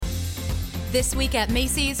This week at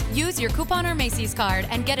Macy's, use your coupon or Macy's card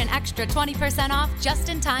and get an extra 20% off just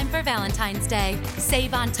in time for Valentine's Day.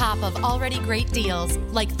 Save on top of already great deals,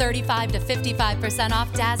 like 35 to 55%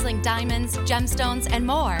 off dazzling diamonds, gemstones, and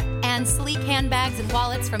more. And sleek handbags and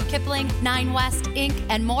wallets from Kipling, Nine West, Inc.,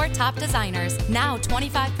 and more top designers. Now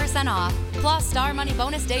 25% off. Plus, Star Money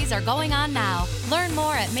bonus days are going on now. Learn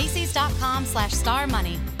more at Macys.com/Star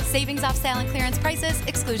Money. Savings off sale and clearance prices.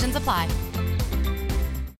 Exclusions apply.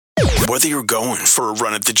 Whether you're going for a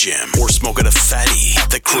run at the gym or smoking a fatty at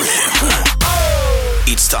the crib,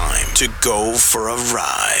 it's time to go for a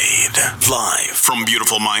ride. Live from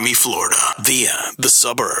beautiful Miami, Florida, via the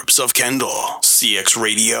suburbs of Kendall, CX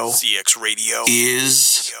Radio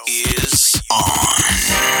is on.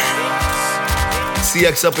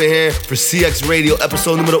 CX up in here for CX Radio,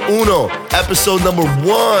 episode numero uno, episode number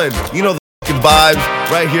 1. You know the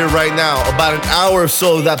vibes right here, right now. About an hour or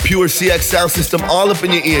so of that pure CX sound system all up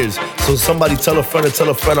in your ears. So somebody tell a friend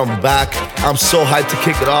I'm back. I'm so hyped to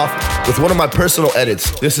kick it off with one of my personal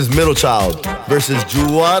edits. This is Middle Child versus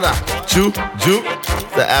Juana. Ju,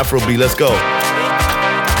 the Afro beat. Let's go.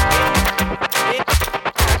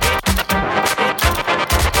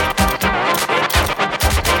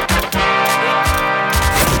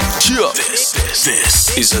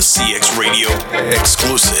 This is a CX Radio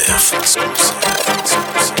exclusive.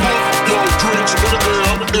 Your drinks in the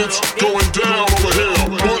air, it's going down over here.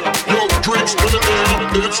 Put your drinks in the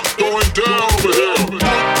air, it's going down over here. Put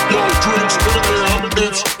your drinks in the air,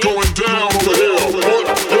 it's going down over here. Put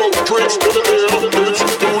your drinks in the air, it's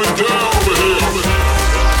going down over here.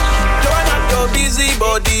 Joanna, your busy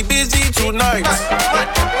body busy tonight.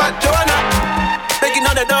 Joanna, making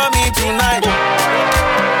all the dummy tonight.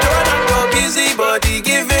 Joanna, your busy body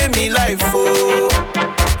giving me life, oh,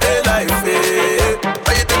 hey life, hey.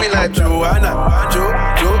 Why you do me like Joanna,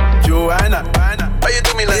 Joanna? Why you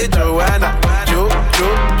do me like Joanna,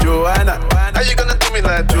 Joanna? How you gonna do me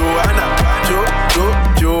like Joanna,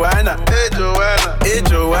 Joanna? Hey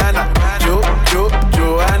Joanna,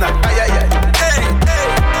 Joanna? Ay ay ay, hey.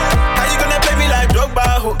 How you gonna play me like Drogba,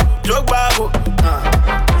 ho?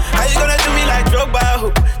 How you gonna do me like Drogba,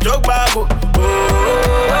 ho?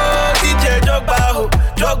 Oh, DJ Drogba, ho?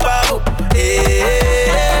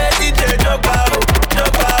 Hey, DJ Drogba, ho?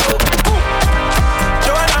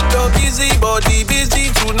 Joanna, your busy body busy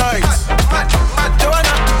tonight.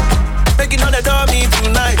 Joanna, making all the dummy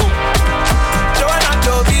tonight. Joanna,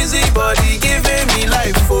 your busy body giving me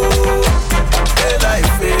life, oh, hey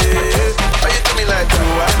life, hey. Why you do me like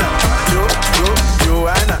Joanna,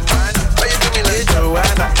 Joanna? Why you do me like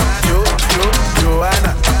Joanna,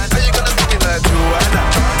 Joanna? How you gonna do me like Joanna,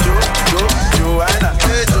 Joanna?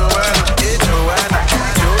 Hey Joanna,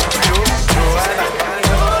 Joanna.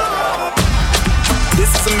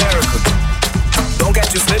 This is America. Don't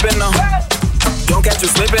catch you slipping now. Don't catch you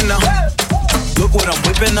slipping now. Look what I'm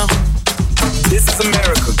whipping now. This is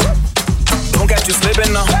America. Don't catch you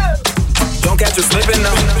slipping now. Don't catch you slipping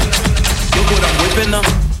now. Look what I'm whipping now.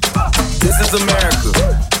 This is America.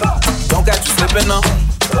 Don't catch you slipping now.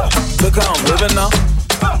 Look how I'm living now.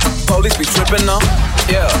 Police be tripping now.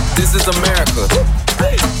 Yeah, this is America.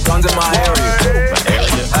 Guns in my area.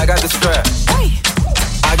 I got the strap.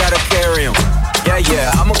 I gotta carry 'em.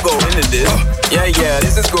 Yeah, I'ma go into this. Yeah,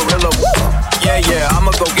 this is gorilla. Yeah,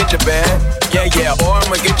 I'ma go get your bag. Yeah, or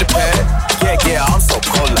I'ma get your pad. Yeah, I'm so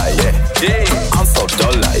cold like yeah. I'm so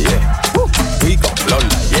dull like yeah. We gon' blow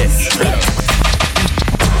like yeah.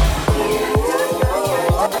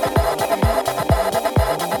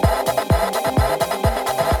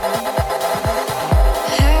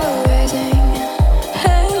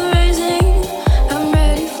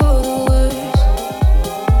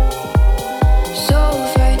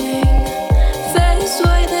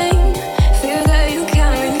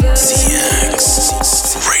 CX.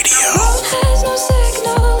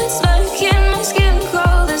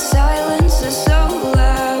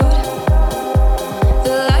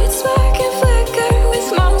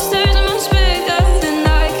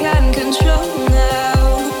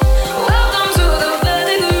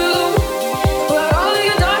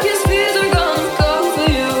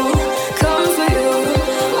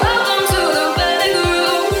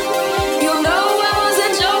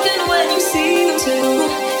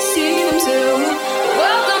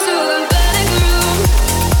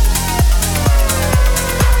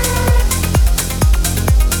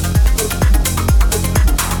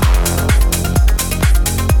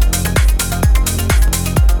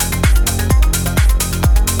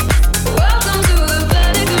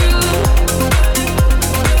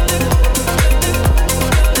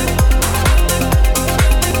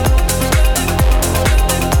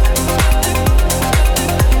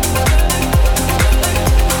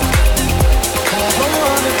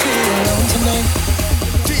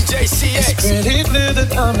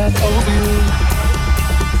 I'm not over you.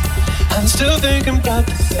 I'm still thinking about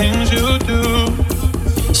the things you do.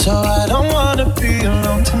 So I don't wanna be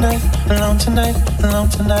alone tonight, alone tonight, alone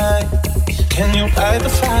tonight. Can you fight the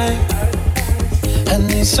fight? I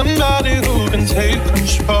need somebody who can take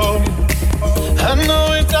control. I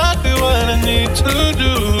know exactly what I need to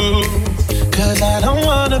do. Cause I don't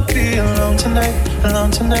wanna be alone tonight,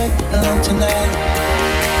 alone tonight, alone tonight.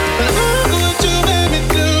 Look what you made me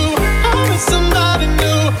do. I'm with somebody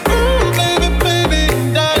new. Ooh, baby, baby,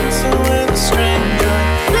 dancing with a stranger.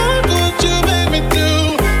 Look what you made me do.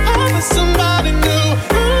 I'm with somebody new.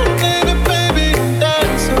 Ooh, baby, baby,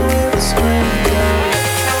 dancing with a stranger.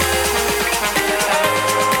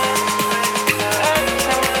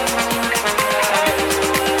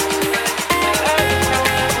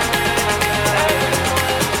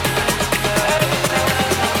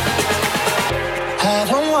 I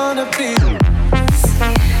don't wanna be.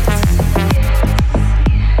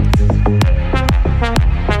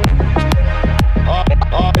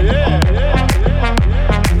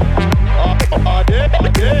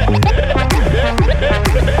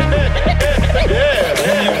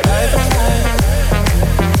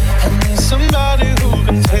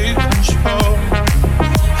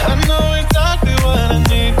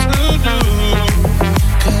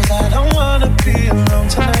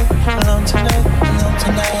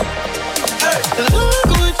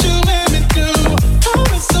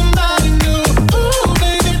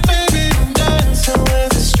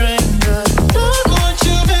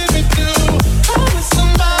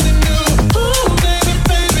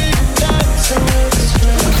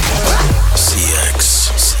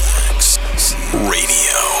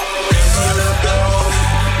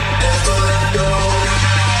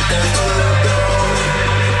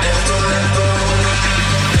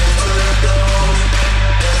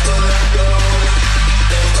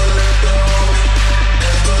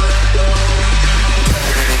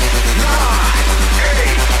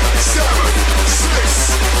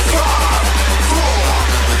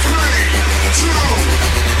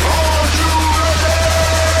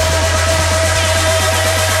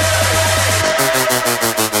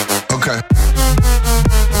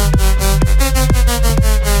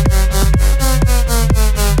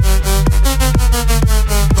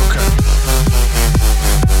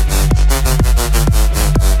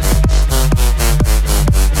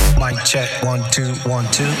 Check 1 2 1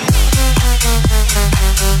 2.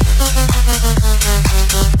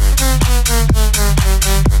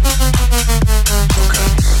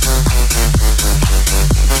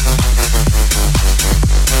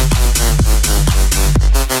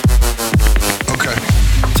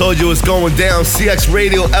 Told you it's going down. CX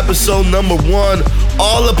Radio episode number 1.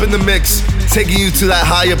 All up in the mix, taking you to that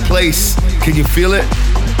higher place. Can you feel it?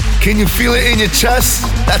 Can you feel it in your chest?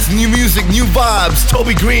 That's new music, new vibes.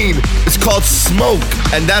 Toby Green. It's called Smoke,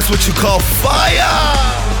 and that's what you call fire.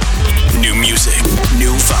 New music,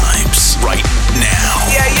 new vibes, right now.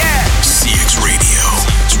 Yeah, yeah. CX Radio.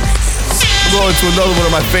 Going to another one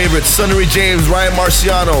of my favorites, Sunnery James, Ryan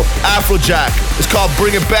Marciano, Afrojack. It's called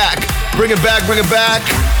Bring It Back. Bring it back, bring it back.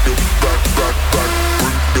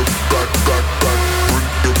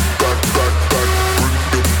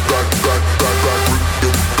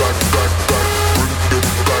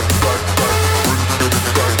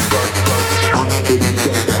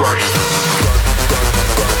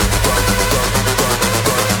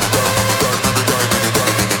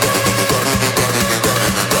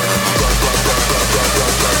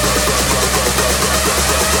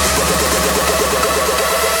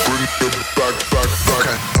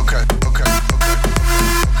 Okay.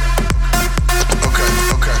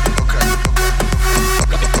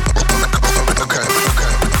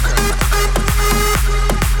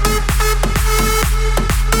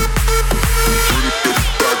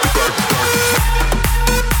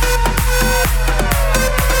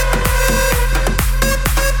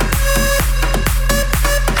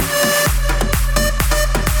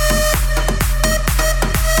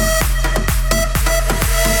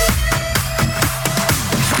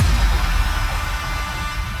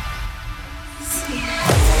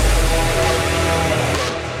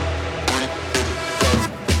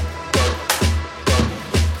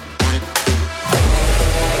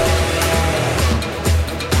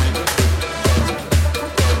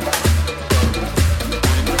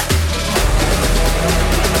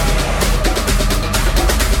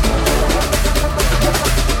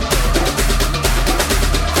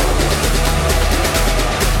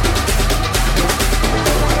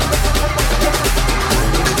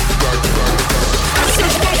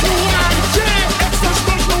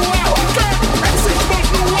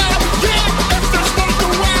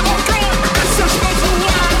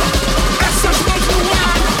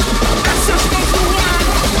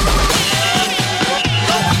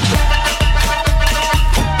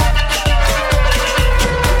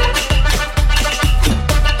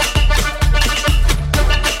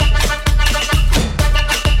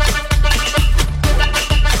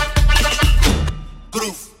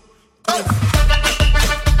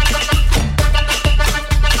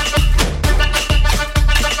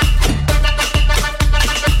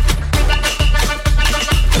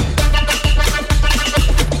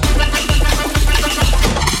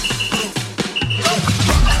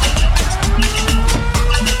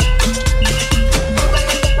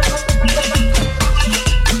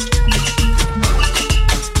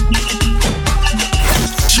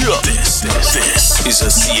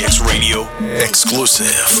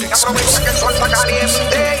 exclusive. Aprovecha que el sol está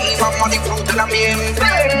caliente y vamos a disfrutar el ambiente.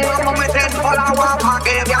 Vamos a meter toda la agua para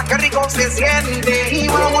que veas qué rico se siente. Y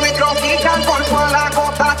vamos a tropical por toda la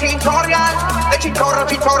costa chinchorreal. De chinchorro a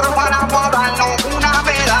chinchorro para darnos una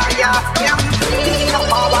medalla. Bien fino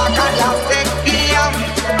para bajar la sequía.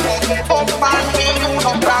 Con pan y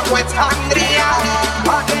unos tragos de sangría.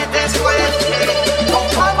 Pa' que te suelte con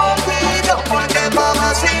favorito. Porque para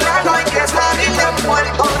vacilar no hay que salir de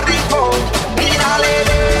Puerto Rico. Mírale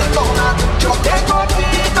dona, yo tengo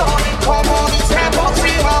quito. Y como dice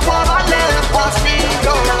Boxy, vamos a darle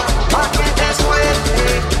despacito. Pa' que te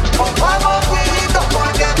suelte con favorito.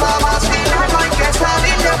 Porque para vacilar no hay que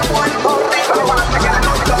salir de Puerto Rico.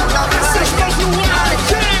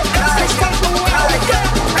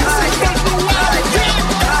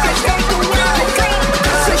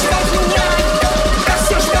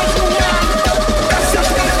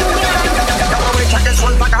 Aprovecha que el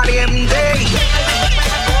sol está caliente.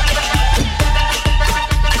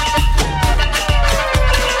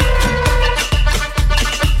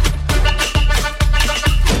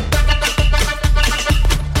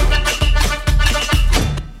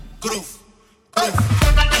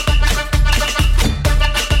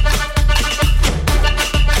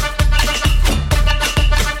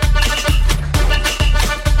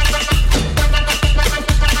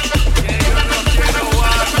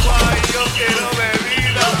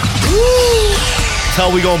 How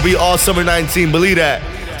we gonna be all summer 19, believe that.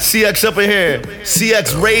 CX up in here,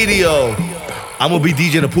 CX Radio. I'm gonna be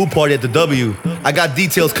DJing a pool party at the W. I got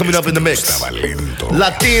details coming up in the mix.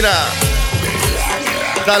 Latina.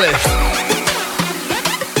 Dale.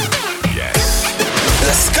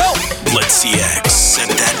 Let's go. Let CX set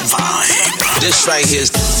that vibe. This right here is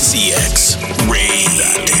CX Radio.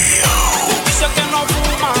 Dice que no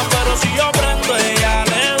fuma, pero si yo prendo ella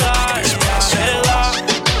le da, le da.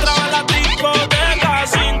 Traba la discoteca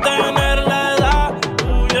sin tener la edad.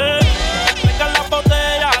 Venga la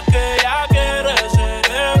botella que ella quiere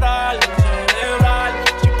celebrar, celebrar.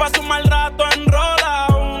 Si pasa un mal rato enrola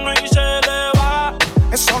uno y se le va.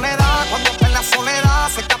 Es soledad, cuando está en la soledad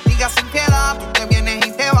se castiga sin piedad. Tú te vienes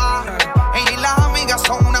y te vas. Ella y las amigas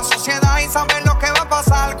son una sociedad y saben lo que va a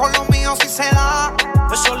pasar con los míos si se da.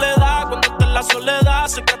 Es soledad, cuando está en la soledad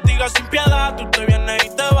se castiga sin piedad. Tú te vienes y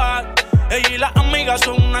te vas. Ella y las amigas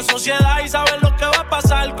son una sociedad y saben lo que va a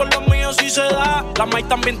pasar con los míos si se da. La maíz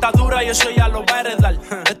también está dura y eso ya lo va a heredar.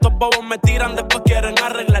 Estos bobos me tiran, después quieren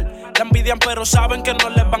arreglar. La envidian pero saben que no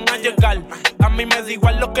les van a llegar. A mí me da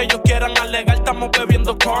igual lo que ellos quieran alegar. Estamos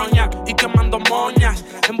bebiendo coñac y quemando moñas.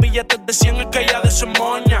 En billetes de 100 es que ella de su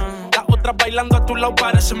moña. Las otras bailando a tu lado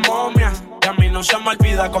parecen momias. Y a mí no se me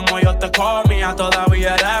olvida como yo te comía.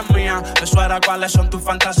 Todavía eres mía. Eso era cuáles son tus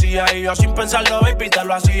fantasías. Y yo sin pensarlo, baby, te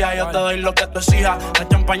lo hacía. Yo te doy lo que tú exijas. La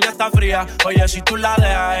champaña está fría. Oye, si tú la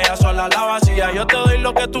dejas, ella sola la vacía. Yo te doy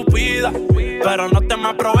lo que tú pidas, pero no te me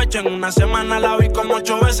aprovechen. Una semana la vi como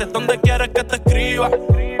 8 veces. ¿Dónde quieres que te escriba?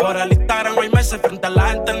 Por el Instagram hay meses. Frente a la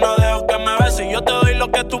gente no dejo que me beses. Yo te doy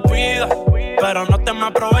lo que tú pidas, pero no te me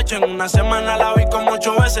aprovechen. Una semana la vi como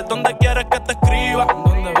 8 veces. ¿Dónde quieres que te escriba?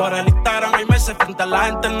 Por el Instagram hay meses. Frente a la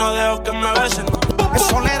gente no dejo que me besen. Es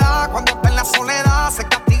soledad, cuando está en la soledad se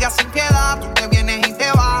castiga sin piedad. Tú te vienes y te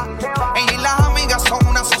vas. Ella y las amigas son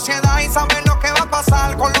una sociedad y saben lo que va a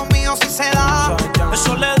pasar con los míos si se da. Es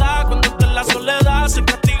soledad, cuando está en la soledad se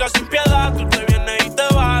castiga sin piedad. Tú te vienes y te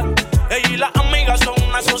vas. Ella y las amigas son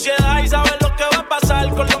una sociedad y saben lo que va a pasar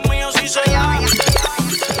con los míos si se da.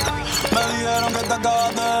 Me dijeron que te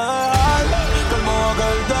acabas de dejar, que el modo que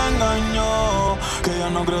él te engañó, que ya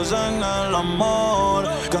no crees en el amor,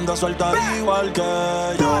 que anda suelta igual que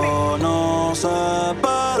yo. No sé,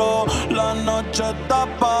 pero la noche está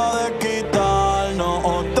pa' de quitarnos.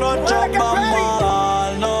 Otro shot vamos a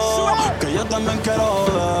darnos, que yo también quiero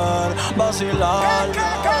ver vacilar.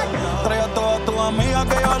 Trae a todas tus amigas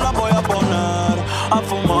que yo las voy a poner a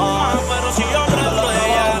fumar. Pero si yo prendo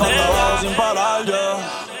ella le da sin parar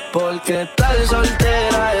ya. Porque estar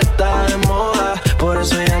soltera está de moda, por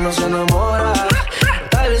eso ella no se enamora.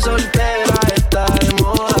 Estar soltera está de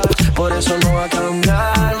moda, por eso no va a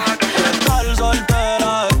cambiar. Estar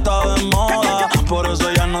soltera está de moda, por eso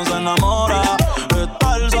ella no se enamora.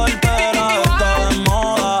 Estar soltera está de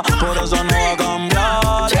moda, por eso no va a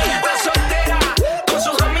cambiar. Está soltera, con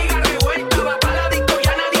sus amigas revueltas, va pa' la disco y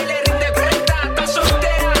a nadie le rinde cuenta. Está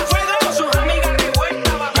soltera, con sus amigas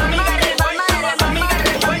revueltas, va pa' amigas revueltas, va pa' amigas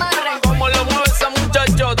revueltas. como lo mueve esa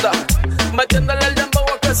muchachota.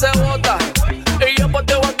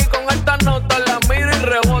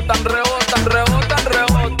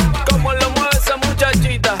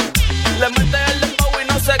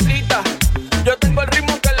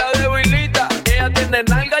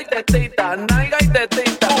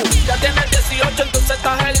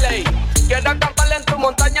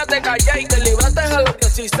 montañas de Calle y te libraste a los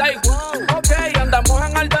 16. Ok, andamos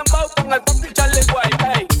en el dembow con el papi Charlie Way.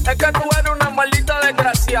 Hey, es que tú eres una maldita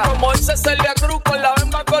desgracia. Como dice Celia Cruz con la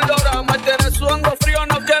bemba colorada. Me tienes sudando frío,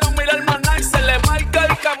 no quiero mirar más nada. Y se le marca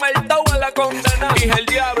el cameltao a la condena. Dije el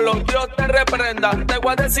diablo, Dios te reprenda. Te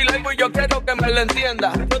voy a decir algo y yo quiero que me lo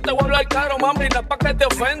entienda. Yo te voy a hablar claro, mami, no es pa' que te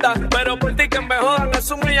ofenda. Pero por ti que me jodan,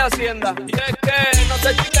 eso es mi hacienda. Y es que, no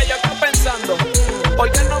sé chica, yo estoy pensando,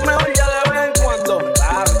 ¿por qué no mejor ya de vez en cuando?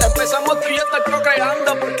 Empezamos tú y yo te creo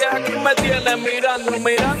creando, porque aquí me tienes mirando,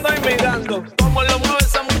 mirando y mirando. Como lo mueve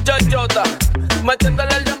esa muchachota,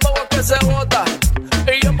 metiéndole el dembow a que se bota.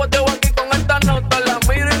 Y yo poteo aquí con esta nota, la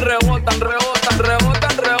miro y rebotan, rebotan,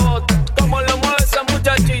 rebotan, rebotan. Como lo mueve esa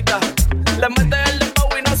muchachita, le mete el dembow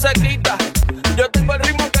y no se quita. Yo tengo el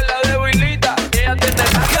ritmo que la debilita, y ella tiene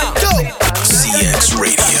la CX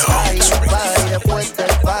Radio. Después del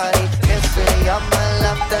party, que se llama el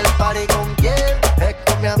after party. ¿Con quién? Es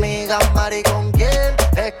con mi amiga Mari. ¿Con quién?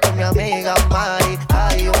 Es con mi amiga Mari.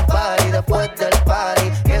 Hay un party después del party,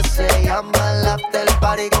 que se llama el after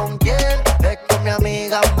party. ¿Con quién? Es con mi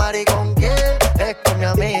amiga Mari. ¿Con quién? Es con mi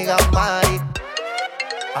amiga Mari.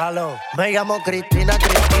 Aló, me llamo Cristina,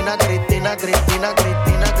 Cristina, Cristina, Cristina,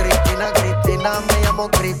 Cristina, Cristina, Cristina. Me llamo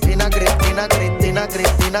Cristina, Cristina, Cristina,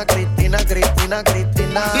 Cristina, Cristina, Cristina,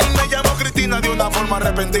 Cristina. Me llamo Cristina de una forma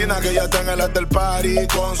repentina, que ya está en el after party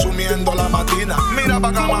consumiendo la matina. Mira pa'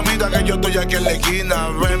 acá, mamita, que yo estoy aquí en la esquina.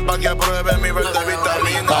 Ven pa' que apruebe mi verde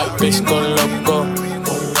vitamina. Pisco loco,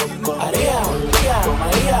 María,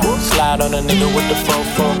 María. Slide on a nigga with the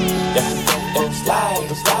fofo, yeah.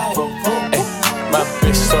 Slide, slide. My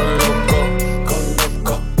bitch so loco,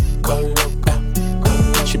 go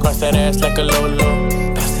loco. She bust that ass like a Lolo.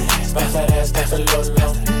 Bust that ass like a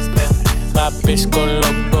Lolo. My bitch go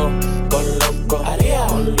loco, Maria,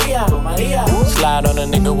 Maria. Slide on a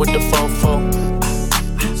nigga with the fofo.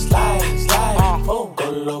 Slide, slide, go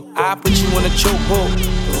loco. I put you in a chokehold.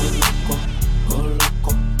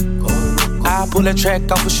 I pull that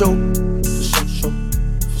track off a show.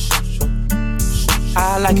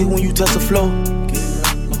 I like it when you touch the floor.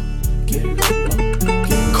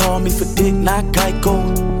 Call me for dick, not Geico.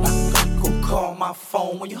 Call my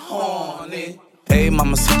phone when you're horny. Hey,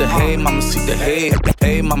 mama, see the hey, mama, see the hey.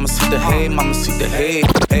 Hey, mama, see the hey, mama, see the hey.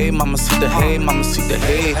 Hey, mama, see the hey, mama, see the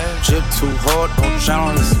hey. Drip too hard, don't drown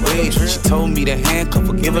on this wave. She told me to handcuff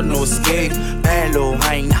her, give her no escape. Bad little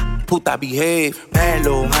hyena, puta behave. Bad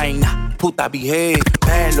little hyena, puta behave.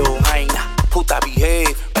 Bad little hyena, puta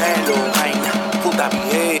behave. Bad little hyena, puta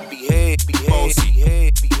behave, behave, behave.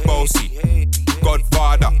 Bossy, bossy.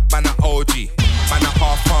 Godfather, man a OG. Man a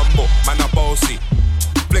half humble, man a bossy.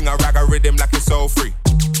 Fling a rag a rhythm like it's all free.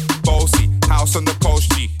 Bossy, house on the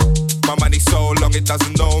coast G. My money so long it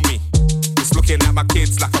doesn't know me. It's looking at my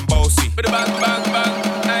kids like I'm bossy. Bang, bang, bang,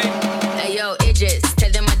 hey. Hey yo, Idris,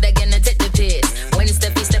 tell them what they're gonna take the piss. When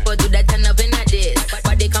steppy step or do that turn up in a diss.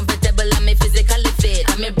 Body comfortable, I'm a physically fit.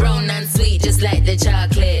 I'm a brown and sweet, just like the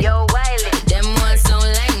chocolate. Yo, Wiley, them ones don't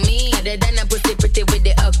like me. Other than a pussy pretty with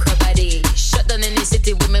the okra body. Shut down in the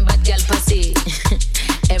city with me bad girl pussy.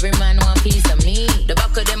 Every man want piece of me. The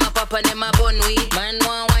back of them a pop and them a bun weed. Man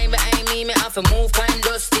want wine behind me, me have to move kind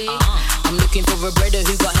dusty. I'm looking for a brother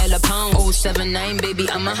who got hella pound. 079, baby,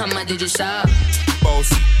 I'm a hammer, did you stop?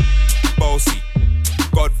 Bossy, bossy.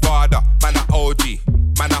 Godfather, man a OG.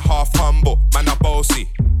 Man a half humble, man a bossy.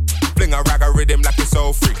 Fling a rag a rhythm like it's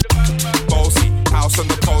all free. Bossy, house on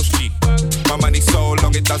the coast G. My money so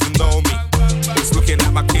long it doesn't know me. It's looking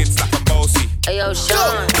at my kids like I'm bossy. Hey yo,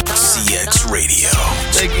 Sean. CX Radio.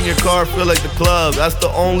 Making your car feel like the club. That's the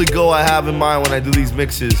only goal I have in mind when I do these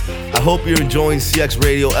mixes. I hope you're enjoying CX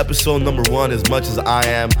Radio episode number 1 as much as I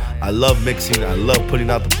am. I love mixing. I love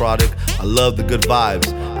putting out the product. I love the good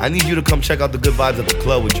vibes. I need you to come check out the good vibes at the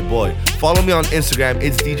club with your boy. Follow me on Instagram.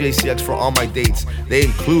 It's DJ CX for all my dates. They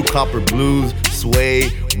include Copper Blues,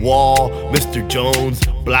 Sway, Wall, Mr. Jones,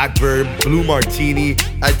 Blackbird, Blue Martini.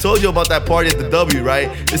 I told you about that party at the W, right?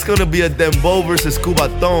 It's gonna be a Dembow versus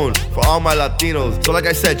Cubaton for all my Latinos. So like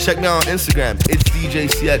I said, check me out on Instagram. It's DJ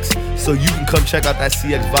CX, so you can come check out that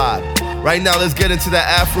CX vibe. Right now, let's get into that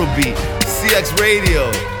Afro beat. CX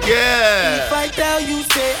Radio, yeah. If I tell you,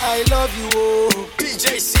 say I love you, oh.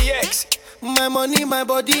 DJ CX. My money, my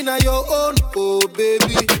body, now your own, oh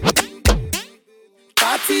baby.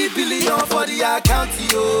 30 billion for the account,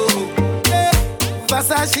 yo. Yeah.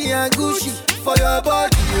 Versace and Gucci for your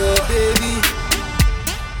body, oh baby.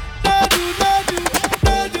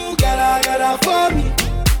 No do, gotta for me.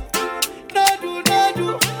 No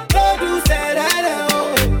do, say that, oh.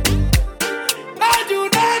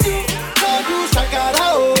 No do, shakara,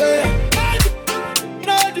 oh.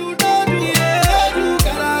 No do, yeah.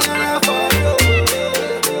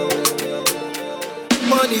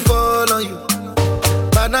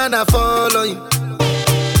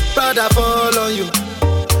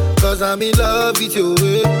 Cause I'm in love with you.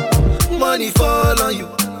 Money fall on you,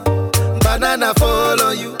 banana fall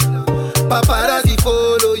on you, paparazzi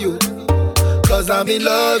follow you. Cause I'm in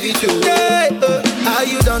love with you. Yeah, are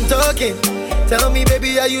you done talking? Tell me,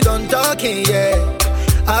 baby, are you done talking? Yeah.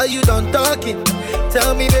 Are you done talking?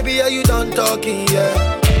 Tell me, baby, are you done talking?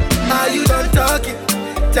 Yeah. Are you done talking?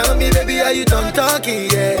 Tell me, baby, are you done talking?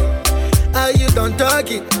 Yeah. Are you done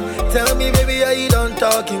talking? Tell me, baby, are you done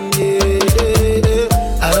talking? Yeah.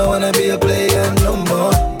 I don't wanna be a player no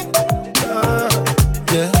more.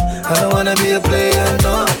 Yeah. I don't wanna be a player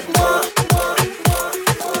no more.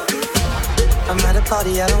 I'm at a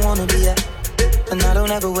party I don't wanna be at, and I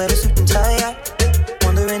don't ever wear a suit and tie.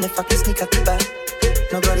 Wondering if I can sneak out the back.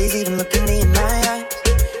 Nobody's even looking me in my eyes.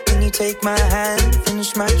 When you take my hand,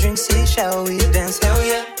 finish my drink, say, shall we dance? Hell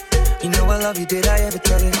yeah. You know I love you, did I ever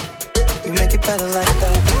tell you? You make it better like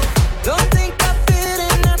that. Don't think I fit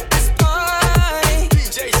in at this party.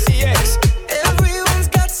 DJ CX. Everyone's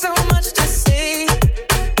got so much to say.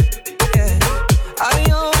 Yeah.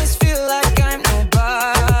 I always feel like I'm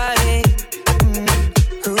nobody.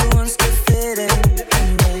 Who wants to fit in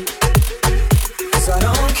anyway? Cause I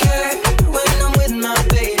don't care when I'm with my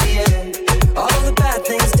baby, yeah. All the bad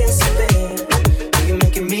things disappear. You're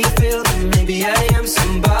making me feel that maybe I am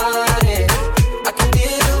somebody. I can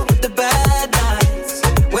deal with the bad nights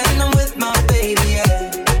when I'm with my baby,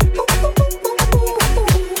 yeah.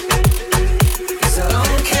 Cause I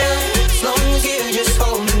don't care as long as you just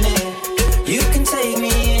hold me near. You can take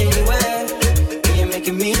me anywhere. You're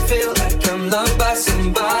making me feel like I'm loved by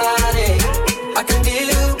somebody. I can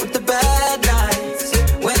deal with the bad nights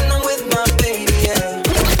when I'm with my baby, yeah.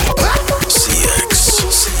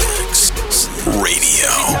 CX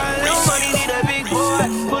Radio. Little money need a big boy.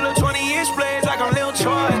 Pull up 20-inch blades like I'm Lil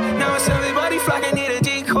Troy. Now it's everybody flocking, need a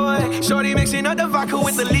decoy. Shorty mixing up the vodka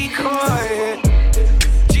with the liquor.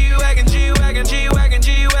 G-Wagon, G-Wagon, G-Wagon,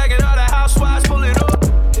 G-Wagon. All the housewives pulling up.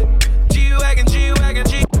 G-Wagon, G-Wagon,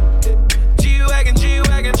 G-Wagon, G-Wagon,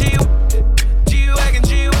 G-Wagon,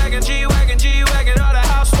 G-Wagon, G-Wagon, G-Wagon. All the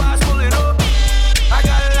housewives pulling up. I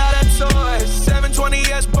got a lot of toys.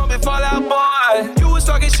 720S bumping Fallout Boy. You was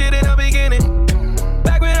talking shit in the beginning.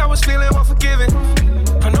 Back when I was feeling unforgiving.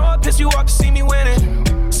 I know I pissed you off to see me winning.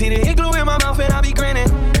 See the igloo in my mouth and I be grinning.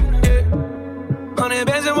 Yeah. 100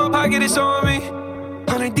 bands in my pocket, it's on me.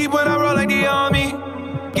 100 deep when I roll like the army.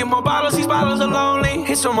 Get more bottles, these bottles are lonely.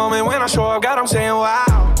 It's a moment when I show up, God, I'm saying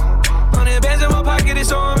wow. 100 bands in my pocket,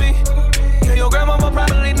 it's on me. Yeah, your grandmama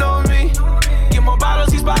probably know me. Get more bottles,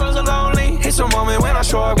 these bottles are lonely. It's a moment when I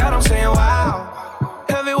show up, God, I'm saying wow.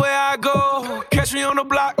 Everywhere I go, catch me on the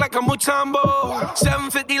block like a Mutombo.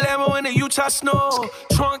 750 Lambo in the Utah snow.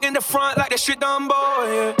 Trunk in the front like that shit Dumbo,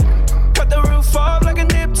 yeah. Cut the roof off like a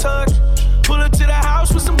nip tuck. Pull up to the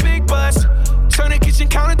house with some big butts. Turn the kitchen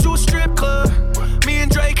counter to a strip club. Me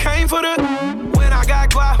and Drake came for the. When I got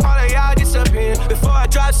guap, all of y'all disappear. Before I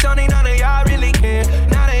drop Sony, none of y'all really care.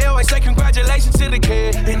 Now they always say congratulations to the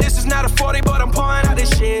kid. And this is not a 40, but I'm pouring out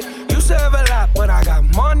this shit. Used to have a lot, but I got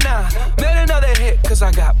more now. Made another hit, cause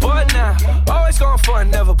I got bored now. Always going for it,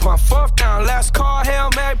 never pump fourth down. Last call, Hail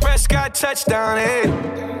Mary, Prescott, touchdown, hey.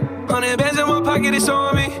 100 bands in my pocket, it's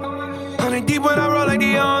on me. 100 deep when I roll like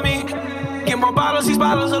the army. Get more bottles, these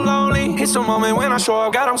bottles are lonely. It's a moment when I show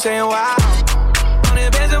up, God, I'm saying wow.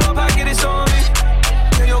 100 bands in my pocket, it's on me.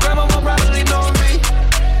 Yeah, your grandma will probably know me.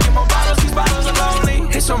 Get more bottles, these bottles are lonely.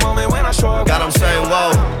 It's a moment when I show up, God, I'm saying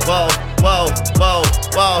whoa, whoa, whoa, whoa,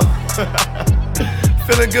 whoa.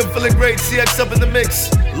 Feeling good, feeling great. CX up in the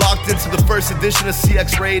mix. Locked into the first edition of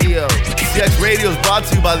CX Radio. CX Radio is brought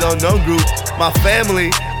to you by the Unknown Group, my family,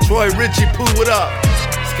 Troy, Richie, Pooh, what up?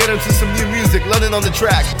 Let's get into some new music. London on the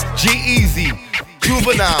track. G-Eazy,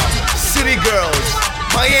 Juvenile, City Girls,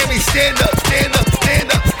 Miami, stand up, stand up,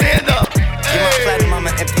 stand up, stand up. Get my flat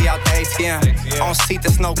mama empty out the ATM. On seat,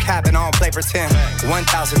 there's no cap and I don't play pretend.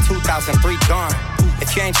 1,000, 2,000, 3 gone.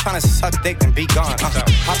 If you ain't tryna suck dick, then be gone.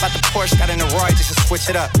 Hop out the Porsche, got in the Roy just to switch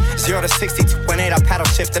it up. 0 to 60, 2.8, I paddle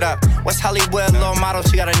shift it up. West Hollywood, little model,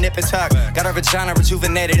 she got a nip and tuck. Got her vagina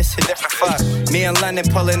rejuvenated, it's a different fuck. Me in London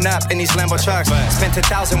pulling up in these Lambo trucks. Spent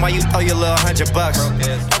 1,000 while you throw your little $100.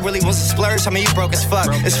 That really was a splurge, I mean you broke as fuck.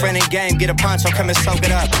 It's friend and game, get a poncho, come and soak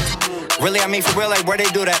it up. Really, I mean for real, like where they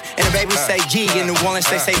do that. And the baby say G, in New Orleans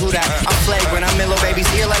they say who that. I'm flagrant, I'm in little baby's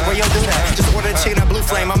ear like where you do that. Just order the chicken at Blue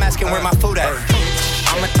Flame, I'm asking where my food at.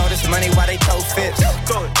 I'ma throw this money while they throw fits.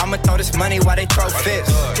 I'ma throw this money while they throw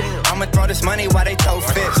fits. I'ma throw this money while they throw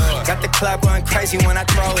fits. Got the club going crazy when I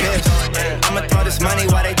throw this. I'ma throw this money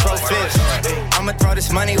while they throw fits. I'ma I'ma throw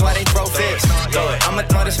this money while they throw fists. I'ma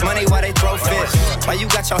throw this money while they throw fists. Why you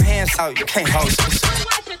got your hands out? You can't host this.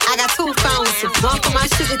 I got 2 phones, one for my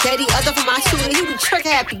sugar daddy, other for my shooter. He be trick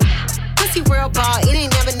happy. Pussy real ball, it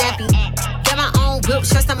ain't never nappy. Got my own whip,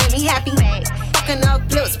 shirts that make me happy. Fucking up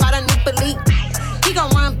flips, spot a new belief. He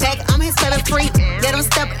gon' run back, I'm his favorite freak. Let him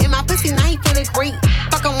step in my pussy, now he feeling great.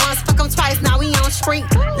 Fuck him once, fuck him twice, now we on street.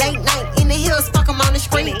 Late night in the hills, fuck him on the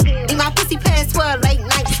street. Need my pussy past 12, late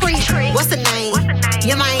night street. What's the name?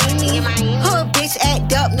 You're Miami. Hood bitch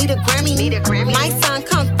act up, need a Grammy. My son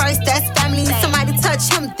come first, that's family. Somebody touch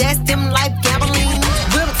him, that's them life gambling.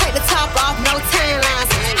 We'll take the top off, no tan lines.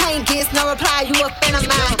 I ain't gets no reply, you a fan of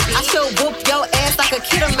mine. I still whoop your ass like a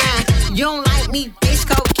kid of mine. You don't like me, bitch,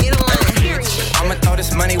 go get a line. I'ma throw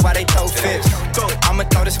this money while they throw fists. I'ma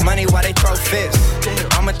throw this money while they throw fists.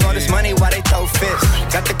 I'ma throw this money while they throw fists.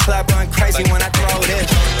 Got the club going crazy when I throw this.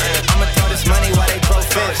 I'ma throw this money while they throw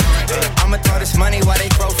fists. I'ma throw this money while they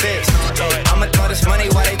throw fists. I'ma throw this money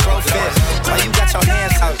while they throw fists. Why you got your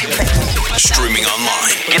hands out? Streaming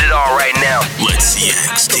online. Get it all right now. Let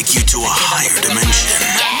CX take you to a higher dimension.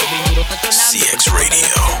 CX Radio.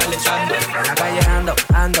 En la calle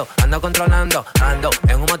ando controlando, ando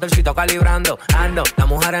en un motorcito calibrando, ando, las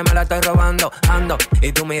mujeres me la estoy robando, ando,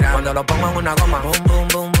 y tú mirando. Cuando lo pongo en una goma, boom, boom,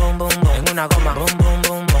 boom, boom, boom, boom, en una goma, boom, boom,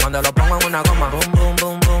 boom, boom. Cuando lo pongo en una goma, boom, boom,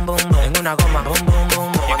 boom, boom, boom, boom, en una goma, boom, boom,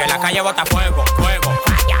 boom, boom. Y que la calle bota fuego, fuego,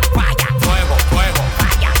 falla, falla, fuego, fuego,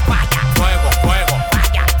 falla, falla, fuego, fuego,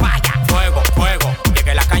 falla, falla, fuego, fuego. Y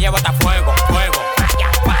que la calle bota fuego, fuego, falla,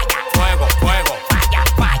 falla, fuego, fuego, falla,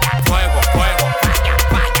 falla, fuego, fuego, falla,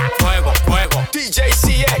 falla, fuego, fuego. DJ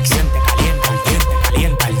CX.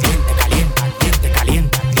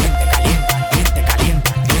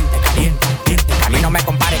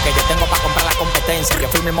 Yo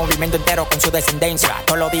fui mi movimiento entero con su descendencia.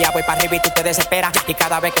 Todos los días voy para arriba y tú te desesperas. Y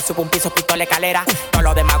cada vez que subo un piso quito la escalera. Todos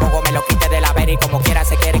los demagogos me lo quite de la vera. Y como quiera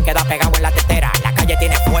se quieren quedar pegados en la tetera. La calle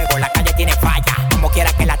tiene fuego, la calle tiene falla. Como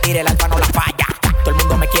quiera que la tire, el alfa no la falla. Todo el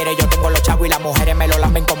mundo me quiere, yo tengo los chavos. Y las mujeres me lo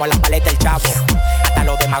lamben como las paletas del chavo. Hasta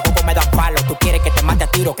los demagogos me dan palo. Tú quieres que te mate a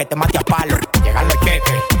tiro, que te mate a palo. Llegan los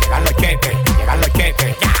cheques, llegan los cheques, llegan los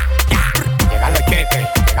cheques. Ya, ya. Llegan los cheques,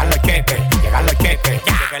 llegan los cheques, llegan los cheques.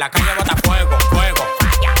 Ya. Que la calle bota fuego, fuego.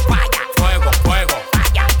 Falla, falla. Fuego, fuego.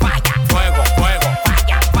 Falla, falla. Fuego, fuego.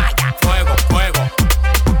 Falla, falla. Fuego, fuego.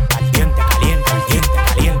 Caliente, caliente, caliente,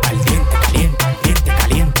 caliente, caliente, caliente,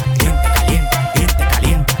 caliente, caliente, caliente, caliente,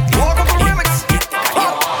 caliente.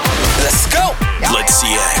 Let's go. Let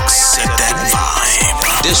CX set that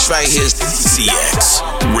vibe. This right here is CX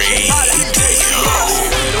Radio.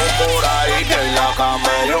 Por ahí que en la cama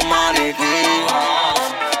hay un maniquí.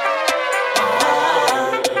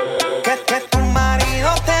 Que tu marido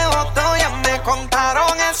te botó, ya me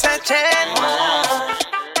contaron ese chen.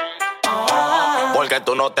 Porque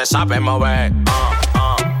tú no te sabes mover. No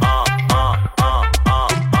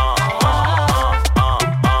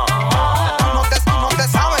te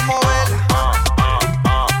sabes mover.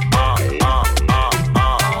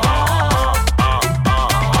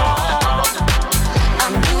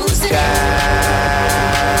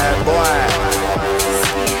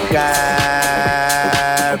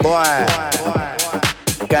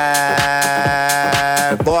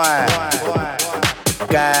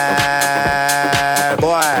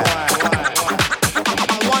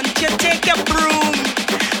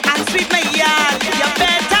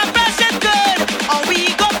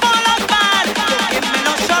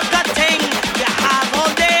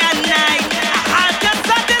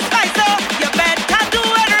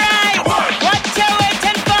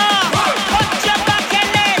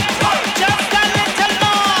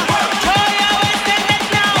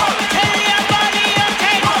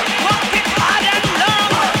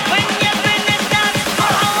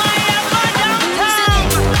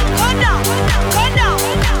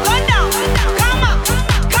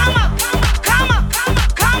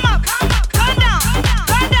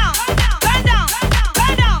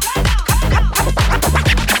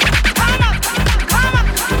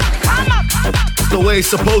 It's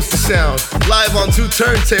supposed to sound. Live on 2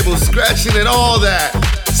 turntables, scratching and all that.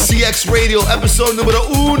 CX Radio, episode numero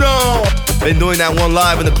 1. Been doing that one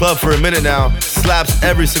live in the club for a minute now. Slaps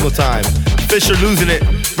every single time. Fisher losing it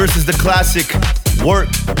versus the classic Work.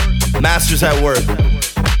 Masters at Work.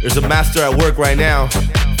 There's a master at work right now.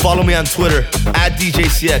 Follow me on Twitter,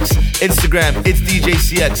 @DJCX. Instagram, it's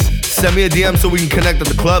DJCX. Send me a DM so we can connect at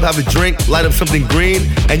the club, have a drink, light up something green,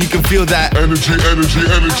 and you can feel that energy, energy,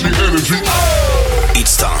 energy, energy.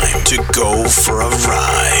 It's time to go for a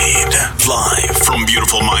ride. Live from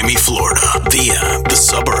beautiful Miami, Florida, via the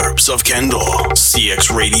suburbs of Kendall.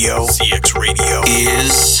 CX Radio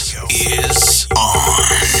is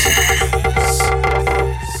on.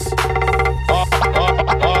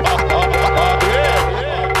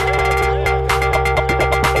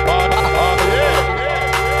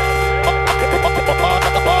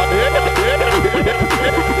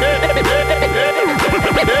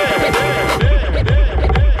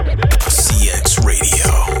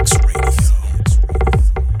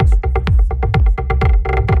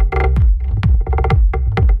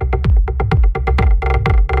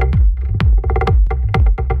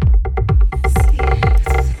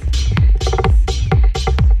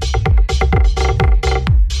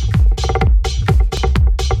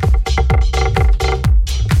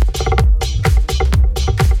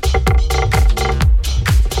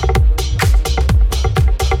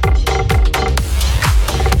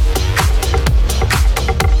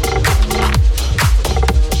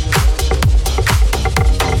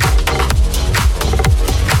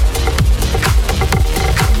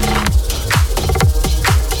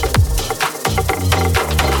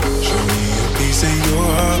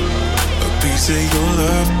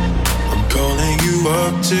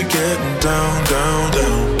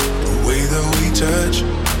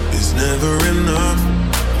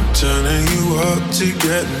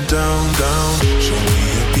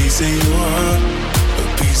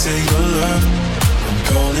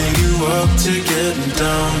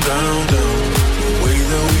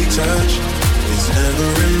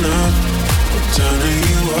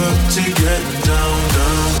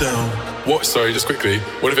 Sorry, just quickly.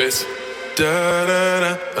 What if it's da da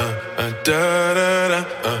da da da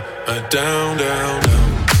da down down down.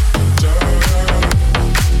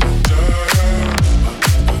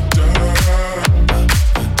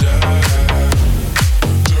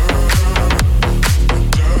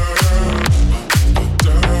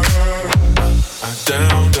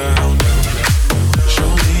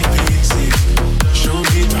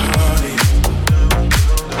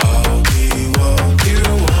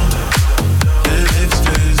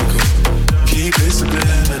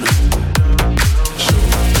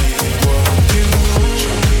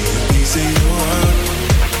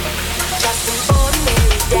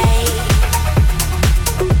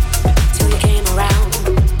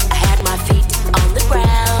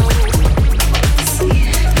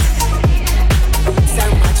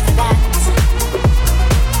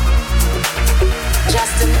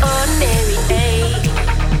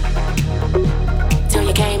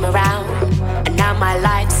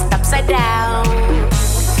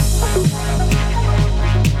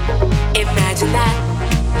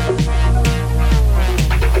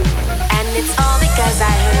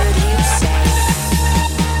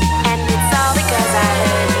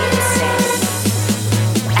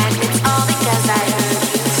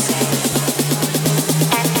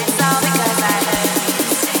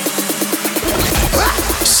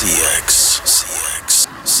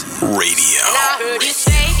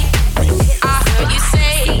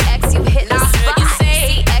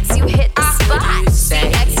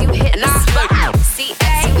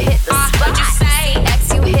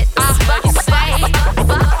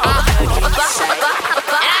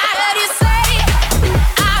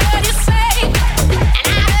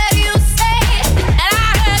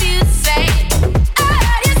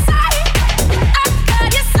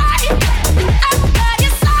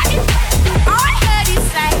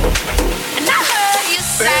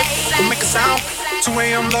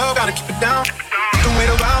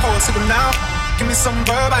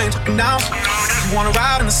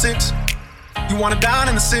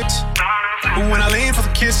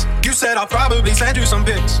 I'll probably send you some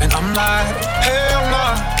pics. And I'm like, hell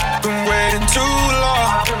nah, been waiting too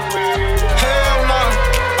long. Hell nah,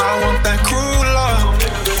 I want that cruel love.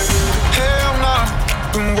 Hell nah,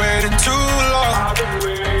 been waiting too long.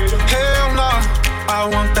 Hell nah, I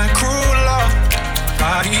want that cruel love.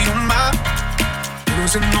 Body on my,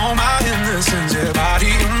 losing all my innocence. Yeah,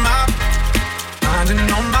 body on my, finding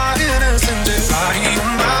all my innocence. Yeah, body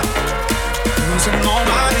on my, losing all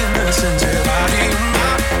my innocence. Yeah, body on my.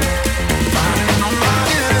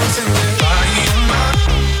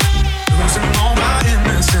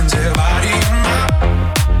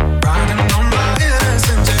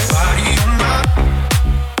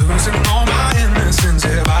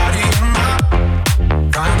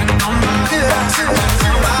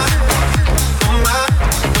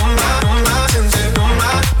 Since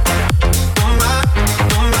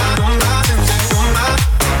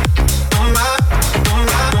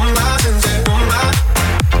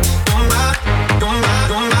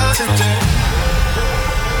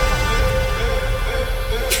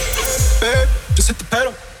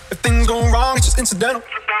accidental.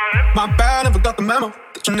 My bad, never got the memo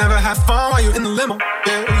that you never had fun while you're in the limo.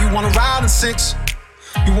 Yeah, you wanna ride in 6,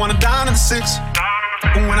 you wanna dine in 6.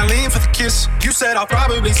 But when I lean for the kiss, you said I'll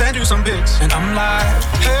probably send you some pics. And I'm like,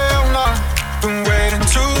 hell nah, been waiting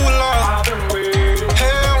too long.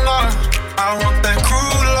 Hell nah, I want that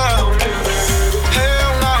cruel love.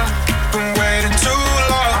 Hell nah, been waiting too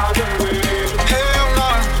long. Hell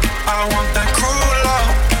nah, I want that cruel love.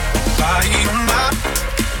 Body on my,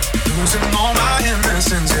 losing all my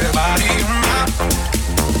innocence. Yeah, body on my,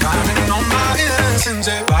 grinding on my innocence.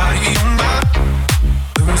 Yeah, body on my,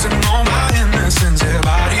 losing all my innocence. Yeah,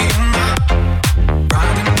 body on my,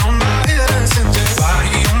 grinding on my innocence. Yeah,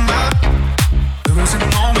 body on my, losing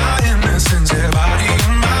all my innocence. Yeah, body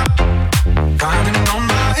on my, grinding on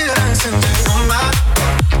my innocence. Yeah, on my,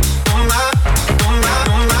 on my, on my,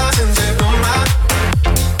 on my sins. Yeah, on my,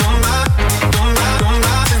 on my, on my, on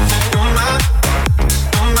my sins. Yeah, on my,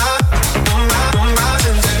 on my, on my, on my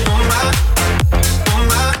sins. Yeah, on my, on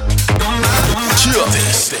my, on my, on my.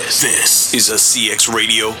 This is a CX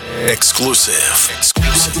Radio exclusive.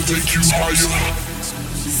 Got to take you higher.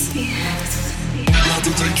 Got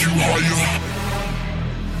to take you higher.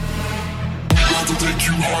 Got to take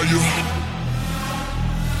you higher.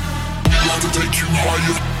 Got to take you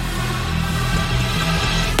higher.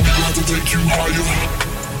 Got to take you higher.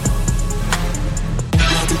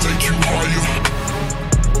 Got to take you higher.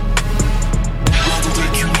 Got to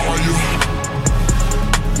take you higher.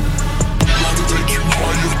 Got to take you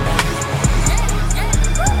higher.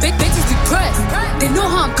 Big bitches be pressed. They know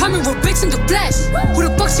how I'm coming, we're bitch in the flesh. Who the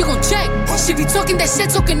fuck she gon' check? She be talking that shit,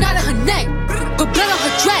 talking out of her neck. But blood on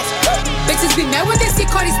her dress. Bitches be mad when they see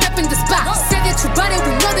Cardi step in the spot. Say that you bought it,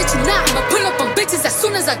 we know that you're not. I'ma pull up on bitches as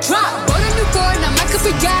soon as I drop. Bought a new car and I'm like a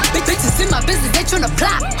big guy. Big bitches in my business, they tryna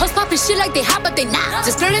plot. Hoes poppin' shit like they hot, but they not.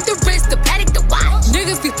 Just learn at the wrist, the paddock, the watch.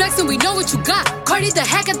 Niggas be flexin', we know what you got. Cardi the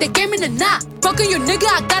hack at the game in the knot. Fuckin' your nigga,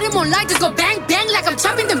 I got him on light. Just go bang, bang like I'm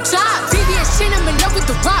chopping them chops. VVS shit, I'm in love with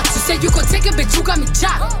the rocks. You said you gon' take it, bitch, you got me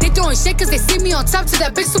chopped. They throwin' shit cause they see me on top. To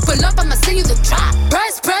that bitch super love, I'ma send you the drop.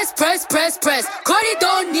 Press, press, press, press, press. Cardi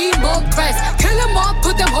don't need more press. Kill them all,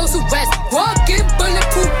 put them hoes to rest. Walk in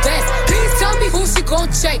bulletproof vest. Please tell me who she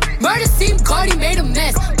gon' check. Murder scene, Cardi made a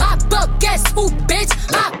mess. Pop up, guess who, bitch?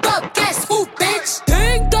 Pop up, guess who, bitch?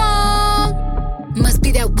 Ding dong. Must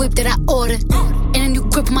be that whip that I ordered. And a new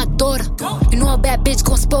crib for my daughter. You know a bad bitch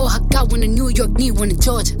gon' spoil her. Got one in New York, need one in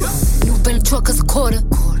Georgia. New Bentley truck is a quarter.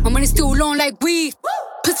 My money still long like weed.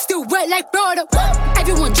 Pussy still wet like Florida.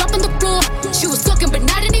 Everyone drop on the floor. She was talking, but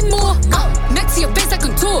not anymore. Next to your face, I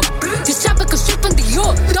contour. This chopper can strip from the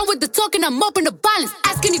York. Done with the talking, I'm up in the violence.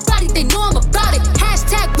 Ask anybody, they know I'm about it.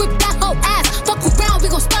 Hashtag whip that whole ass. Fuck around, we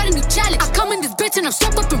gon' start a new challenge. I come in this bitch and I'm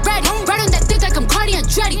strapped up and ready. Right on that dick like I'm Cardi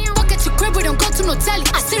Andretti. Fuck at your crib, we don't go to no telly.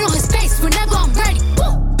 I sit on his face whenever I'm ready.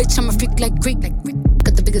 Bitch, I'm a freak like Greek.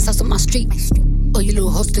 Got the biggest house on my street. Oh, you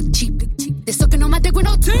little hoes look cheap. They sucking on my dick with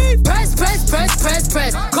no teeth. Press, press, press, press,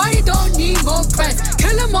 press. Cardi don't need more press.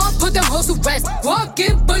 Kill them all, put them hoes to rest. Walk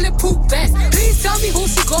in bulletproof vest. Please tell me who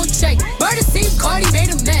she gon' check. Murder scene, Cardi made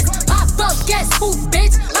a mess. Pop up, guess who,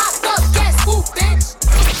 bitch? Pop up, guess who, bitch?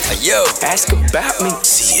 Yo, ask about me.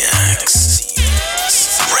 CX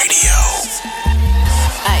Radio.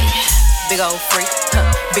 Ay, big old freak,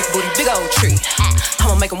 big booty, big old tree.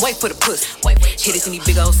 I'ma make him wait for the pussy. Hit it in these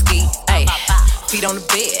big old ski. Ay, feet on the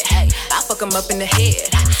bed. I fuck him up in the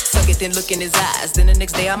head. Suck it, then look in his eyes. Then the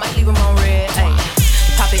next day I might leave him on red. Ay,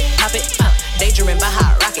 pop it, daydreaming by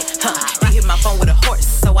how I rock it. He hit my phone with a horse,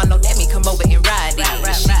 so I know that me come over and ride it.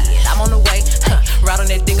 Shit, I'm on the way. Ride on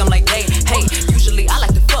that dick, I'm like, hey. Usually I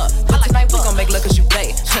like to fuck, but tonight we gon' make love cause you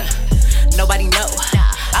play. Nobody know.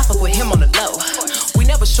 I fuck with him on the low. We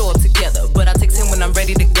never show up together, but I text him when I'm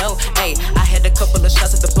ready to go. Ayy, I had a couple of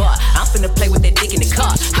shots at the bar. I'm finna play with that dick in the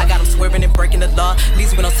car. I got him swerving and breaking the law.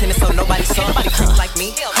 Leaves with no tennis, so nobody saw. Nobody creeps like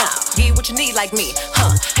me, Get what you need like me,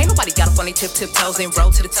 Ain't nobody got a funny tiptoes and roll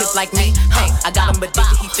to the tip like me, I got him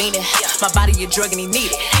addicted, he fiendin'. My body a drug and he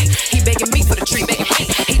need it. He begging me for the treat,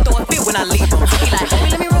 He throwin' fit when I leave him. He like,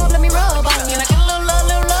 let me rub on you. I get a little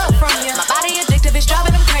love from you. My body addictive, it's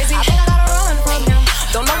driving him crazy. I think I gotta run from him.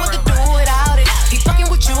 Don't know what to do without it. He fucking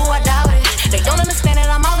with you, I doubt it. They don't understand that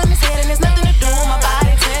I'm all in his head and there's nothing to do with my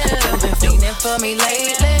body. Been feeding for me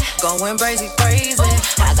lately, going crazy.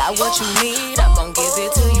 I got what you need, I'm gon' give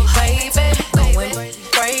it to you, baby. Going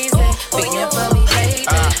crazy, feeding for me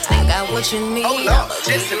lately. I got what you need, I'ma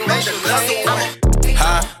give you what you need.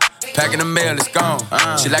 Packing the mail, it's gone.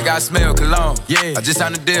 She like I smell cologne. Yeah, I just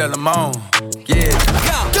signed a deal, I'm on. Yeah,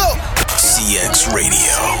 go. CX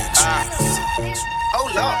Radio. Oh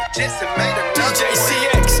Lord, just made a DJ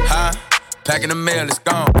CX. Packing the mail, it's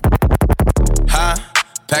gone.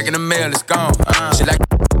 Packing the mail, it's gone. She like,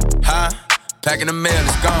 huh? Packing the mail,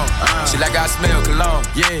 it's gone. She like I smell cologne.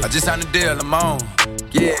 Yeah, I just signed a deal, I'm on.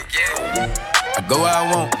 Yeah, yeah. I go where I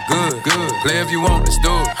want, good, good. Play if you want, let's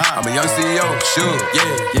do it. I'm a young CEO, sure. Yeah,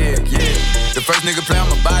 yeah, yeah. The first nigga play on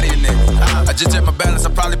my body, a nigga. I just check my balance,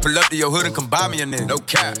 I probably pull up to your hood and come buy me a nigga. No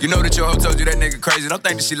cap. You know that your hoe told you that nigga crazy. Don't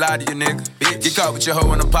think that she lied to you, nigga. Bitch. Get caught with your hoe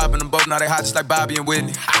when I'm popping them both. Now they hot just like Bobby and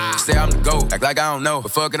Whitney. Say I'm the GOAT, act like I don't know.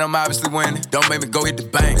 But fuck it, I'm obviously winning. Don't make me go hit the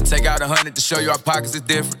bank and take out 100 to show you our pockets is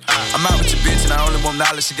different. I'm out with your bitch and I only want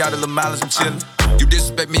knowledge. She got a little mileage, I'm chillin'. You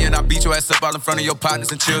disrespect me and I beat your ass up all in front of your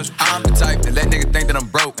partners and children. I'm the type that let niggas think that I'm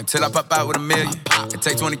broke until I pop out with $1 million. And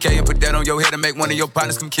take 20K and put that on your head and make one of your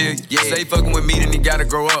partners come kill you. Yeah. Say fucking with me, then he gotta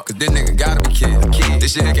grow up, cause this nigga gotta be killed.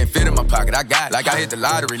 This shit can't fit in my pocket, I got it. Like I hit the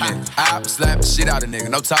lottery, nigga. I slap the shit out of nigga.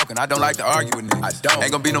 No talking, I don't like to argue with niggas. I don't.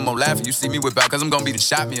 Ain't gonna be no more laughing. You see me whip out, cause I'm gonna be the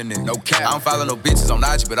shot me a nigga. No cap. I don't follow no bitches on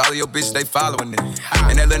IG, but all of your bitches, they following nigga.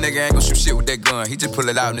 And that little nigga ain't gonna shoot shit with that gun. He just pull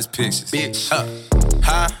it out in his pictures. Bitch.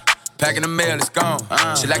 Huh? Packing the mail, it's gone.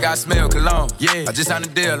 She like I smell cologne. Yeah, I just signed a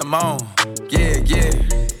deal, I'm on. Yeah, yeah.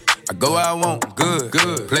 I go where I want, good,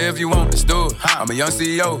 good. Play if you want, let's do it. I'm a young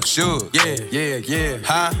CEO, sure. Yeah, yeah, yeah.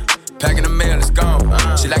 Huh? Packing the mail, it's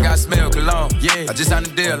gone. She like I smell cologne. Yeah, I just signed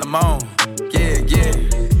a deal, I'm on. Yeah, yeah.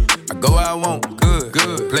 I go where I want, good,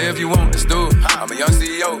 good. Play if you want, let's do it. I'm a young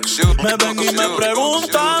CEO, sure. Me ven y me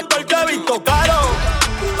preguntan por qué visto caro.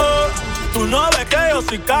 Tú no ves que yo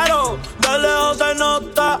soy caro. De lejos se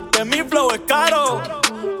nota que mi flow es caro.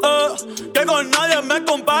 Que con nadie me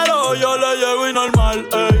comparo. Yo le llego y normal,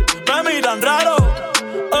 me miran raro.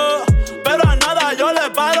 Pero a nada yo le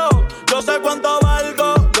paro. Yo sé cuánto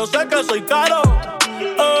valgo, yo sé que soy caro.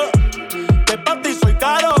 Que pa' ti soy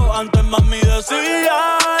caro. Antes mami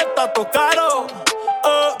decía, está todo caro.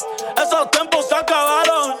 Esos tiempos se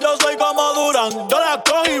acabaron. Yo soy como Durán, yo la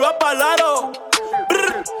cojo y va pa'l aro.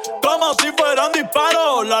 Como si fueran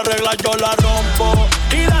disparos. La regla yo la rompo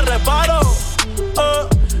y la reparo.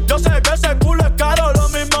 Yo sé que ese culo es caro. Lo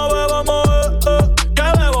mismo bebo que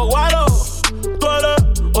bebo guaro. Tú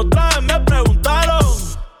eres, otra vez me preguntaron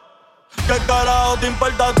 ¿qué carajo te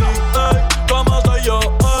importa a ti? ¿Cómo soy yo?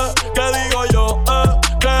 ¿Qué digo yo?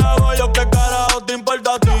 ¿Qué hago yo? ¿Qué carajo te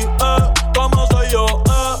importa a ti? ¿Cómo soy yo?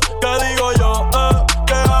 ¿Qué digo yo?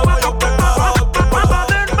 ¿Qué hago yo? ¿Qué carajo te importa a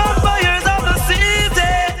ti?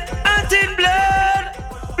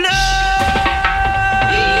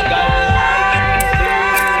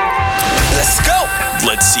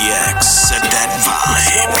 Let CX set that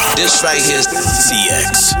vibe. This right here is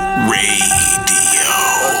CX Radio.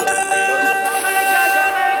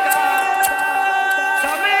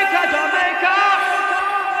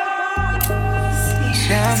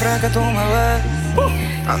 Siempre que tú me ves,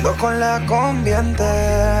 ando con la combi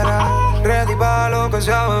entera, ready pa' lo que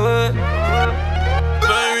sea, bebé.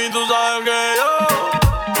 Baby, tú sabes que yo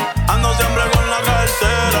ando siempre con la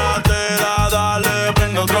cartera. Te da, dale,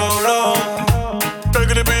 prende otro blow. El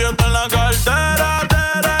creepy está en la cartera,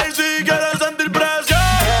 y si quieres sentir presión,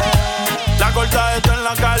 la corta está en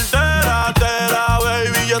la cartera,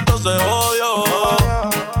 baby, y esto se jodió.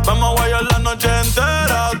 Vamos a guayar la noche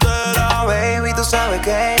entera, baby, tú sabes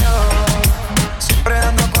que yo siempre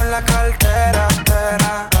ando con la cartera,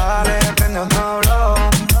 dale, prende otro blow.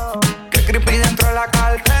 Que creepy dentro de la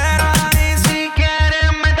cartera, y si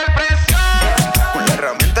quieres meter presión, la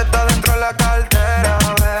herramienta está dentro de la cartera,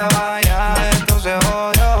 beba, ya esto se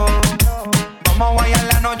jodió. Vamos a guayar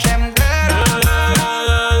la noche entera.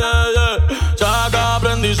 Saca,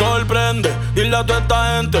 aprende y sorprende. Dile a toda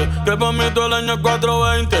esta gente que por mí todo el año es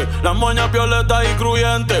 420. Las moñas violetas y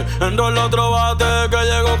cruyentes. Enrola otro bate que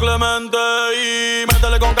llegó Clemente. Y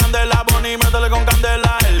métele con candela, Bonnie, métele con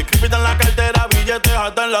candela. El creepy está en la cartera, billetes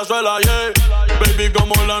hasta en la suela, yeah. Baby,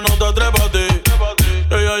 como la nota trépate.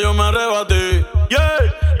 Ella yo me arrebaté, yeah.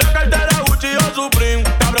 La cartera Gucci o Supreme.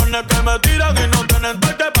 Cabrones que me tiran y no tienen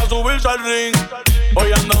toque pa' subirse al ring.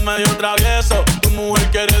 Hoy ando medio travieso. Tu mujer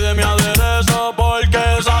quiere de mi aderezo.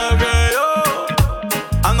 Porque sabe que yo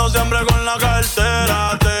ando siempre con la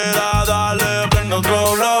cartera. Te da, dale, prende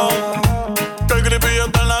otro blow. Que el creepy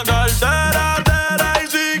está en la cartera, y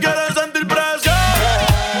si quieres sentir presión,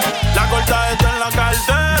 la corta está en la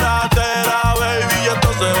cartera, baby, y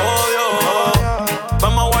esto se jodió.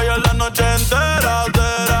 Vamos a guayar la noche entera,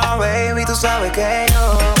 baby, tú sabes que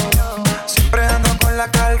yo siempre ando con la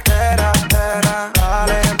cartera,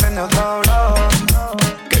 dale, prende otro blow.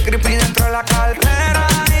 Que creepy dentro de la cartera,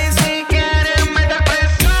 y si quieres meter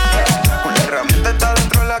presión, la herramienta está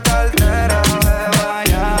dentro de la cartera, beba,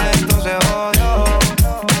 ya esto se jodió.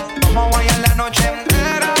 Vamos a guayar la noche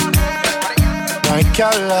entera. No hay que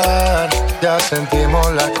hablar, ya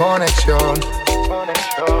sentimos la conexión.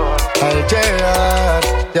 de llegar,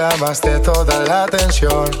 llamaste toda la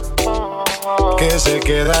atención, que se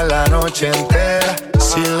queda la noche entera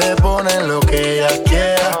si le ponen lo que ella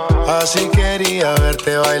quiera. Así quería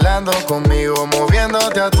verte bailando conmigo,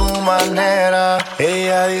 moviéndote a tu manera.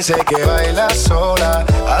 Ella dice que baila sola,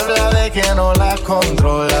 habla de que no la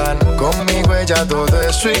controlan. Conmigo ella todo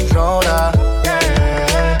eso ignora,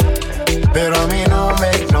 pero a mí no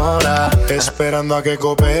me ignora. Esperando a que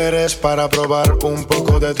cooperes para probar un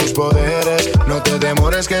poco de tus poderes. No te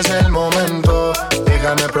demores que es el momento,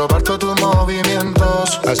 déjame probar todos tus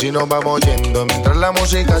movimientos. Así nos vamos yendo mientras la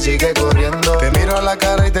música sigue corriendo. Te miro a la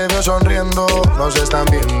cara y te veo sonriendo, nos están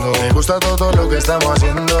viendo. Me gusta todo lo que estamos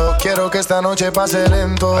haciendo, quiero que esta noche pase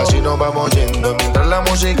lento. Así nos vamos yendo mientras la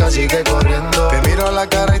música sigue corriendo. Te miro a la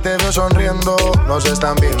cara y te veo sonriendo, nos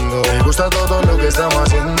están viendo. Me gusta todo lo que estamos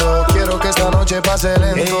haciendo, quiero que esta noche pase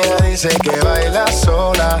lento. Ella dice que baila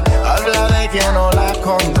sola, habla de que no la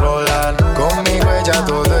controlan. Conmigo ella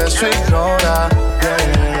todo eso ignora,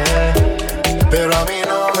 pero a mí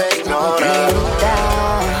no me ignora.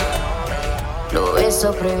 Los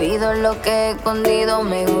besos prohibidos, lo que he escondido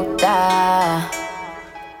me gusta.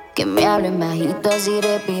 Que me hablen bajito, así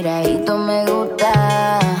respiradito me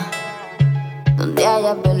gusta. Donde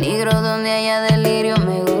haya peligro, donde haya delirio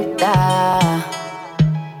me gusta.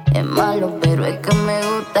 Es malo, pero es que me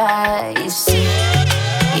gusta. Y sí,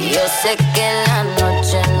 y yo sé que las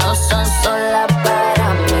noches no son solas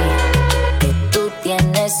para mí. Que tú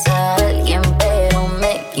tienes a alguien, pero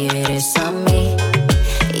me quieres a mí.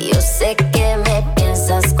 Y yo sé que me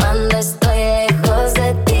piensas cuando estoy lejos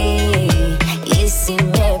de ti. Y si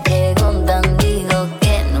me preguntan, digo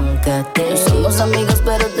que nunca te. No somos amigos,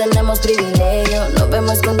 pero tenemos privilegio. Nos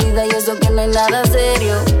vemos escondidas y eso que no hay nada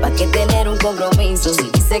serio. ¿Pa' qué tener un compromiso? Si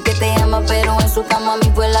dice que te ama, pero en su cama a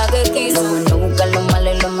mí fue la que quiso. Lo bueno busca lo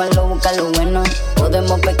malo y lo malo busca lo bueno.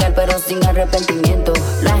 Podemos pecar, pero sin arrepentimiento.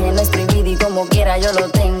 La ajena es prohibida y como quiera yo lo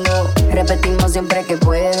tengo. Repetimos siempre que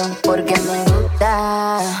puedo, porque me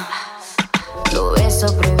gusta. Los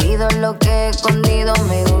besos prohibidos, lo que he escondido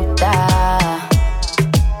me gusta.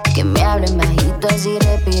 Que me hablen bajito, así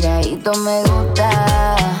respiradito me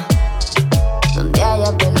gusta. Donde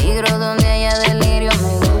haya peligro, donde haya delirio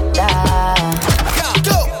me gusta.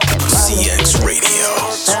 CX Radio.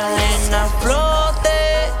 Salen a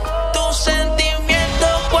flote tus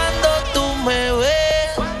sentimientos cuando tú me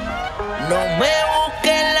ves. No me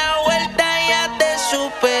busques la vuelta, ya te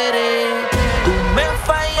superé. Tú me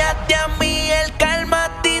fallaste a mí, el karma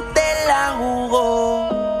a ti te la jugó.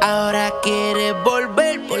 Ahora quieres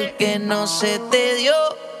volver porque no se te dio.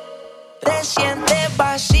 Te sientes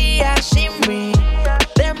vacía sin mí.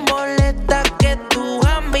 Te molesta que tus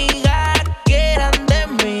amigas quieran de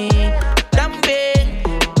mí. También,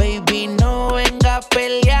 baby, no venga a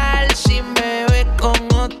pelear si me ves con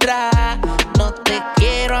otra. No te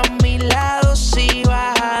quiero a mi lado, si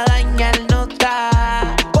vas a dañar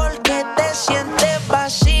nota. Porque te sientes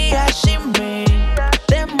vacía sin mí.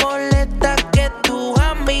 Te molesta que tus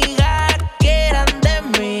amigas quieran de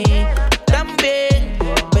mí. También,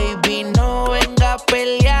 baby, no venga a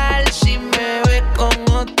pelear si me ves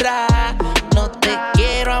con otra. No te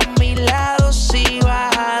quiero a mi lado, si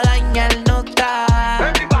vas a dañar nota.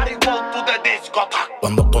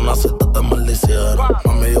 Cuando tú naciste te maldicieron.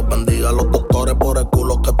 Mami, Dios bendiga a los doctores por el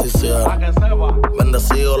culo que te hicieron.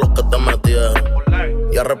 Bendecidos los que te metieron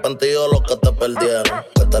y arrepentidos los que te perdieron.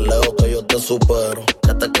 Que te leo que yo te supero.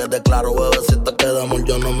 Que te quede claro, bebé, si te queda amor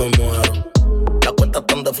yo no me muero. La cuenta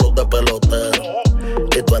están de flow de pelotero.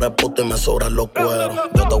 Y tú eres puta y me sobran los cueros.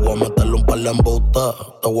 Yo te voy a meterle un par de embustas.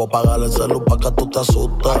 Te voy a pagar el celu pa' que tú te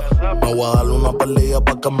asustes. Me voy a darle una pelilla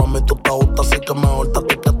pa' que mami tú te gustas. Así que mejor te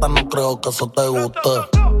etiqueta, no creo que eso te guste.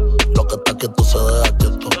 Lo que está quieto se deja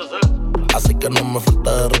quieto. Así que no me falte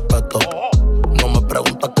de respeto. No me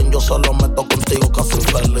preguntas quién yo solo meto contigo que soy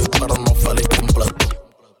feliz, pero no feliz completo.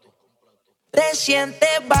 Te sientes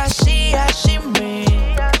vacía sin mí.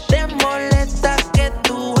 Te molesta que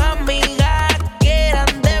tus amigas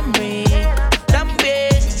quieran de mí.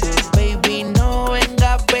 También, baby, no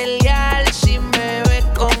venga a pelear si me ves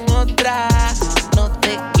con otra. No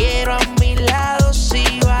te quiero a mi lado,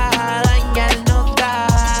 si vas a dañar nota.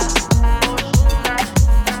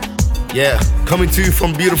 Yeah, coming to you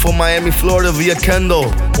from beautiful Miami, Florida via Kendall.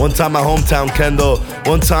 One time my hometown, Kendall.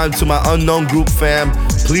 One time to my unknown group fam.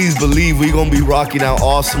 Please believe we gonna be rocking out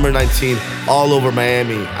all summer 19 all over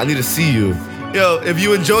Miami. I need to see you. Yo, if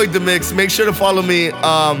you enjoyed the mix, make sure to follow me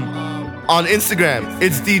on Instagram.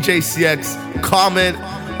 It's DJ CX. Comment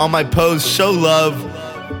on my post, show love,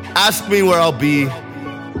 ask me where I'll be.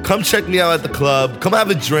 Come check me out at the club. Come have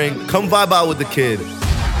a drink. Come vibe out with the kid.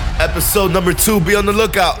 Episode number 2, be on the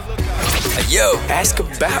lookout. Yo, ask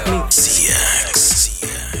about me. CX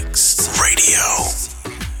Radio.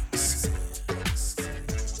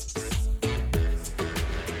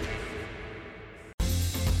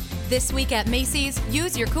 This week at Macy's,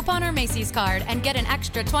 use your coupon or Macy's card and get an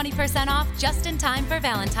extra 20% off just in time for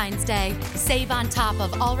Valentine's Day. Save on top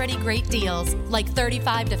of already great deals, like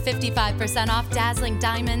 35 to 55% off dazzling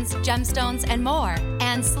diamonds, gemstones, and more.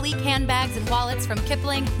 And sleek handbags and wallets from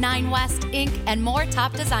Kipling, Nine West, Inc., and more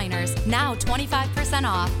top designers, now 25%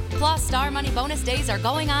 off. Plus, Star Money bonus days are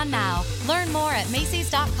going on now. Learn more at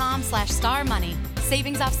Macys.com/starmoney.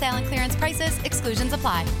 Savings off sale and clearance prices, exclusions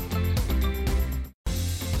apply.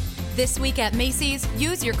 This week at Macy's,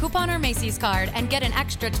 use your coupon or Macy's card and get an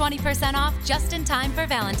extra 20% off just in time for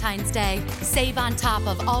Valentine's Day. Save on top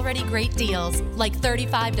of already great deals, like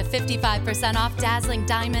 35 to 55% off dazzling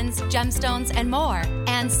diamonds, gemstones, and more.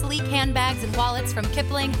 And sleek handbags and wallets from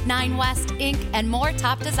Kipling, Nine West, Inc., and more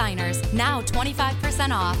top designers, now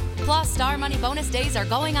 25% off. Plus, Star Money bonus days are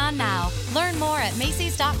going on now. Learn more at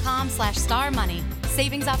Macys.com/starmoney.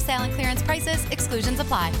 Savings off sale and clearance prices, exclusions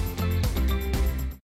apply.